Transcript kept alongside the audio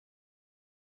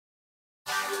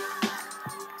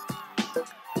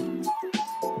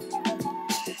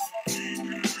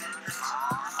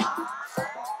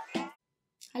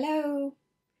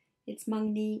it's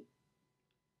Magni.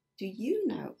 Do you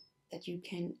know that you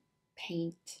can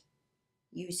paint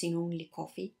using only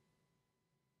coffee?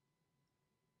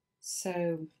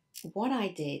 So what I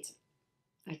did,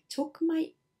 I took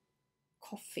my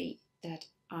coffee that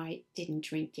I didn't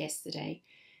drink yesterday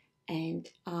and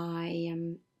I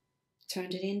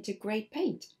turned it into great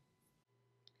paint.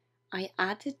 I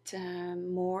added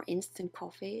more instant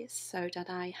coffee so that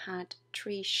I had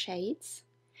 3 shades.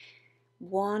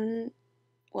 One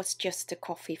was just the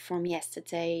coffee from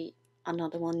yesterday.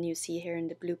 Another one you see here in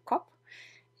the blue cup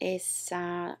is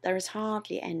there is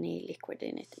hardly any liquid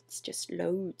in it. It's just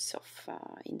loads of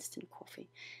instant coffee.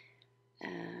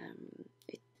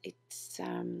 It's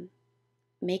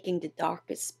making the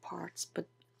darkest parts, but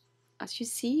as you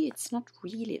see, it's not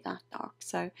really that dark.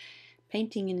 So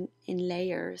painting in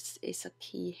layers is a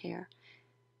key here.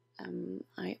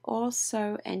 I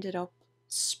also ended up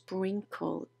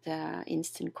sprinkle the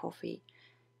instant coffee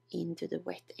into the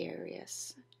wet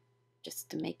areas just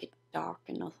to make it dark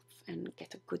enough and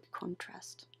get a good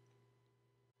contrast.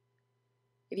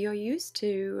 If you're used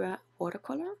to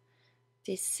watercolor,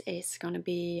 this is going to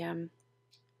be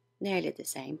nearly the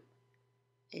same.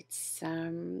 It's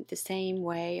the same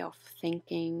way of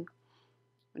thinking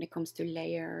when it comes to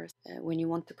layers. When you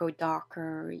want to go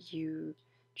darker, you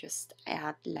just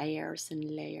add layers and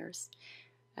layers.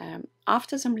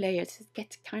 After some layers, it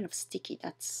gets kind of sticky.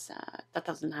 That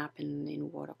doesn't happen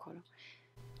in watercolor.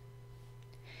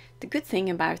 The good thing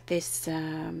about this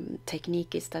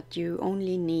technique is that you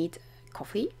only need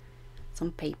coffee,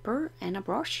 some paper and a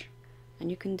brush,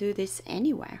 and you can do this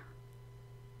anywhere.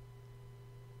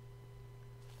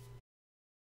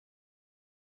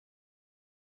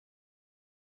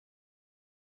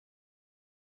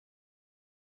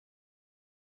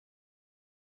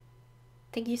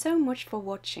 Thank you so much for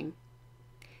watching.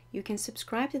 You can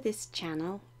subscribe to this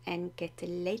channel and get the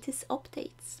latest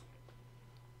updates.